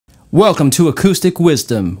Welcome to Acoustic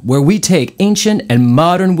Wisdom, where we take ancient and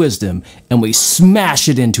modern wisdom and we smash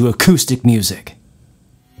it into acoustic music.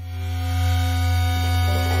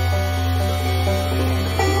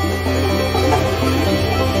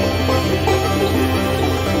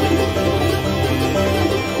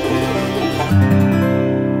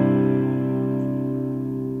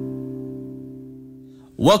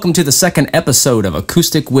 Welcome to the second episode of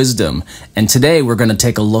Acoustic Wisdom, and today we're going to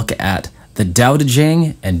take a look at the Tao Te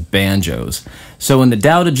Ching and banjos. So in the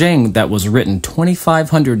Tao Te Ching that was written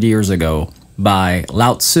 2,500 years ago by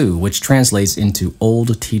Lao Tzu, which translates into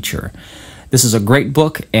old teacher. This is a great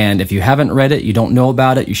book, and if you haven't read it, you don't know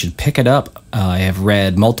about it, you should pick it up. I have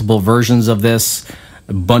read multiple versions of this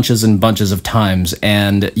bunches and bunches of times,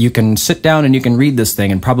 and you can sit down and you can read this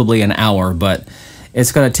thing in probably an hour, but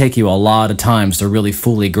it's going to take you a lot of times to really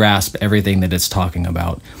fully grasp everything that it's talking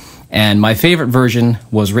about. And my favorite version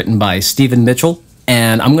was written by Stephen Mitchell,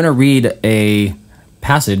 and I'm going to read a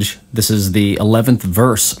passage. This is the 11th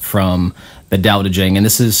verse from the Tao Te Ching, and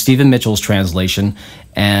this is Stephen Mitchell's translation,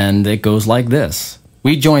 and it goes like this.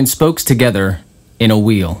 We join spokes together in a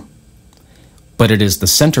wheel, but it is the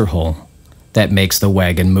center hole that makes the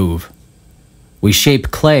wagon move. We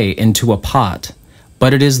shape clay into a pot,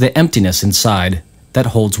 but it is the emptiness inside that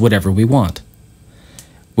holds whatever we want.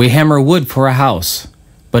 We hammer wood for a house,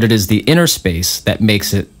 but it is the inner space that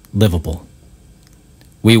makes it livable.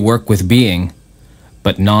 We work with being,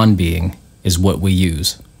 but non-being is what we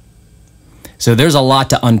use. So there's a lot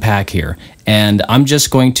to unpack here, and I'm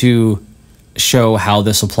just going to show how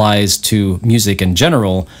this applies to music in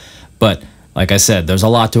general, but like I said, there's a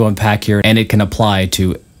lot to unpack here, and it can apply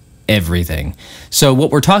to everything. So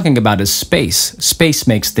what we're talking about is space. Space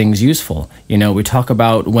makes things useful. You know, we talk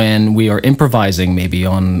about when we are improvising maybe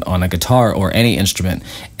on a guitar or any instrument,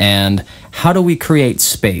 and how do we create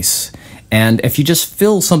space? And if you just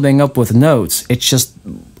fill something up with notes, it's just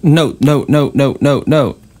note, note, note, note, note,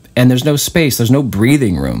 note, and there's no space, there's no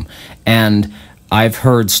breathing room. And I've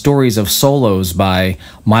heard stories of solos by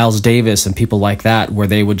Miles Davis and people like that where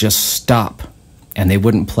they would just stop and they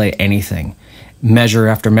wouldn't play anything. Measure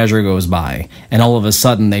after measure goes by, and all of a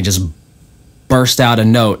sudden they just burst out a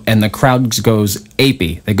note, and the crowd goes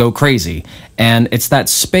apey. They go crazy, and it's that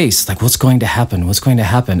space, like what's going to happen? What's going to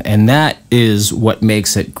happen? And that is what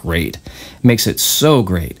makes it great. It makes it so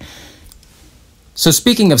great. So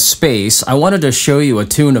speaking of space, I wanted to show you a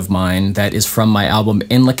tune of mine that is from my album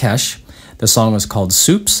In Lakesh. The song is called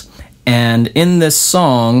Soups, and in this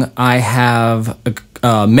song I have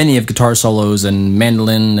many of guitar solos and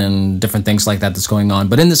mandolin and different things like that that's going on.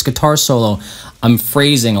 But in this guitar solo, I'm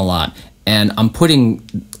phrasing a lot, and I'm putting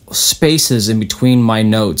spaces in between my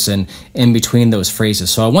notes and in between those phrases.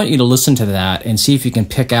 So I want you to listen to that and see if you can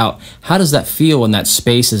pick out, how does that feel when that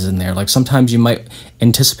space is in there? Like sometimes you might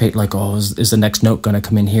anticipate like, oh, is the next note going to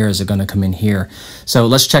come in here? Is it going to come in here? So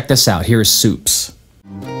let's check this out. Here is Soups.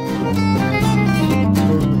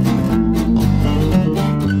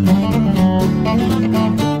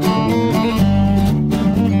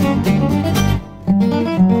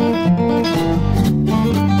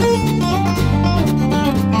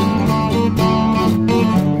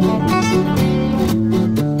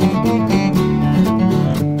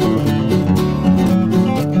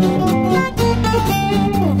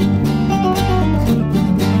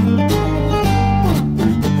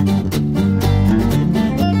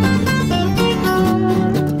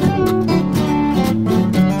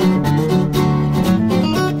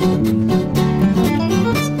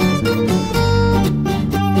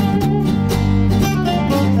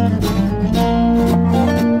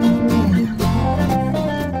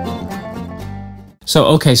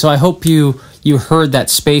 So I hope you heard that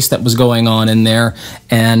space that was going on in there,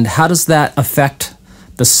 and how does that affect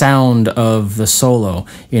the sound of the solo?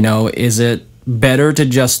 You know, is it better to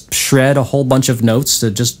just shred a whole bunch of notes,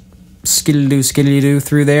 to just skiddly-doo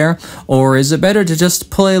through there, or is it better to just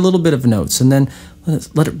play a little bit of notes and then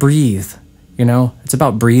let it breathe? You know, it's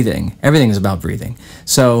about breathing. Everything is about breathing.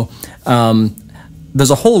 So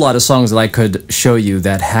there's a whole lot of songs that I could show you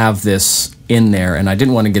that have this in there, and I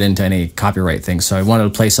didn't want to get into any copyright things, so I wanted to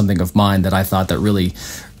play something of mine that I thought that really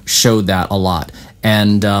showed that a lot.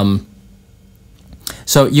 And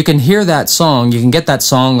so you can hear that song, you can get that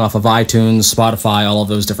song off of iTunes, Spotify, all of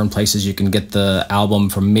those different places. You can get the album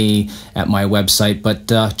from me at my website, but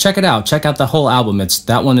check it out. Check out the whole album.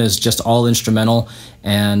 That one is just all instrumental,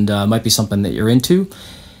 and might be something that you're into.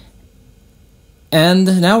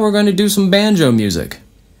 And now we're going to do some banjo music.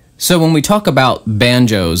 So when we talk about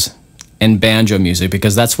banjos and banjo music,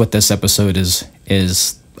 because that's what this episode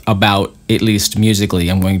is about, at least musically.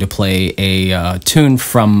 I'm going to play a tune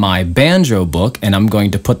from my banjo book, and I'm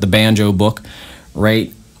going to put the banjo book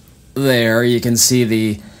right there. You can see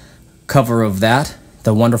the cover of that,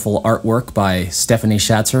 the wonderful artwork by Stephanie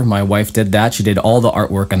Schatzer. My wife did that. She did all the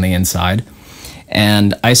artwork on the inside.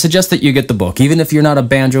 And I suggest that you get the book. Even if you're not a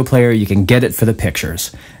banjo player, you can get it for the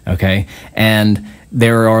pictures, okay? And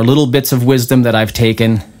there are little bits of wisdom that I've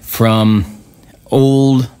taken from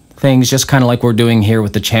old things, just kind of like we're doing here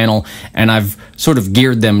with the channel, and I've sort of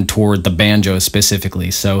geared them toward the banjo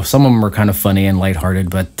specifically. So some of them are kind of funny and lighthearted,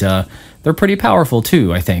 but they're pretty powerful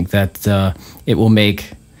too, I think, that it will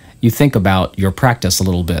make you think about your practice a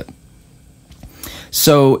little bit.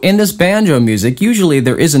 So in this banjo music, usually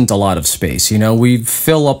there isn't a lot of space. You know, we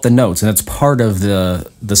fill up the notes, and it's part of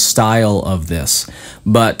the style of this.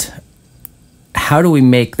 But how do we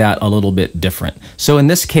make that a little bit different? So in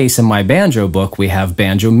this case, in my banjo book, we have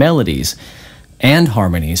banjo melodies and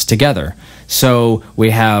harmonies together. So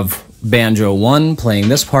we have banjo 1 playing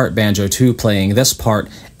this part, banjo 2 playing this part,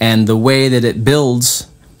 and the way that it builds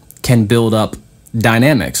can build up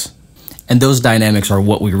dynamics. And those dynamics are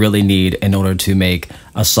what we really need in order to make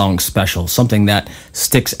a song special, something that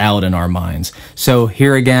sticks out in our minds. So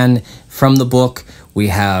here again, from the book, we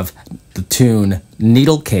have the tune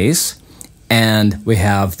Needle Case, and we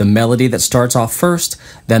have the melody that starts off first,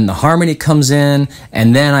 then the harmony comes in,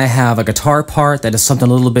 and then I have a guitar part that is something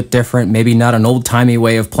a little bit different, maybe not an old-timey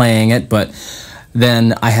way of playing it, but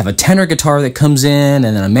then I have a tenor guitar that comes in,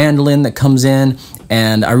 and then a mandolin that comes in,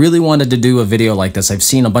 and I really wanted to do a video like this. I've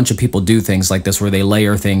seen a bunch of people do things like this where they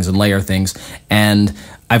layer things, and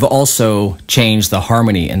I've also changed the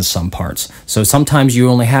harmony in some parts. So sometimes you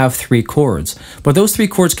only have 3 chords, but those 3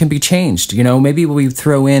 chords can be changed. You know, maybe we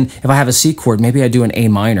throw in, if I have a C chord, maybe I do an A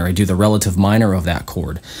minor, I do the relative minor of that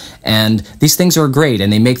chord. And these things are great,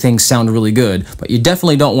 and they make things sound really good, but you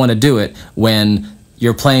definitely don't want to do it when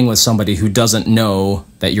you're playing with somebody who doesn't know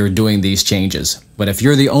that you're doing these changes. But if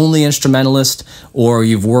you're the only instrumentalist or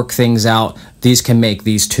you've worked things out, these can make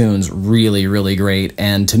these tunes really, really great.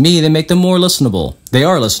 And to me, they make them more listenable. They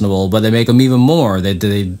are listenable, but they make them even more.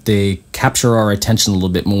 They capture our attention a little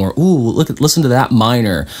bit more. Ooh, listen to that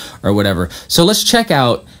minor or whatever. So let's check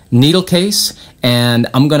out Needle Case, and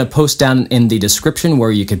I'm going to post down in the description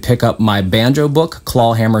where you can pick up my banjo book,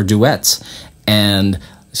 Clawhammer Duets, and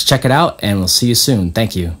let's check it out, and we'll see you soon.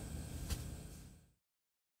 Thank you.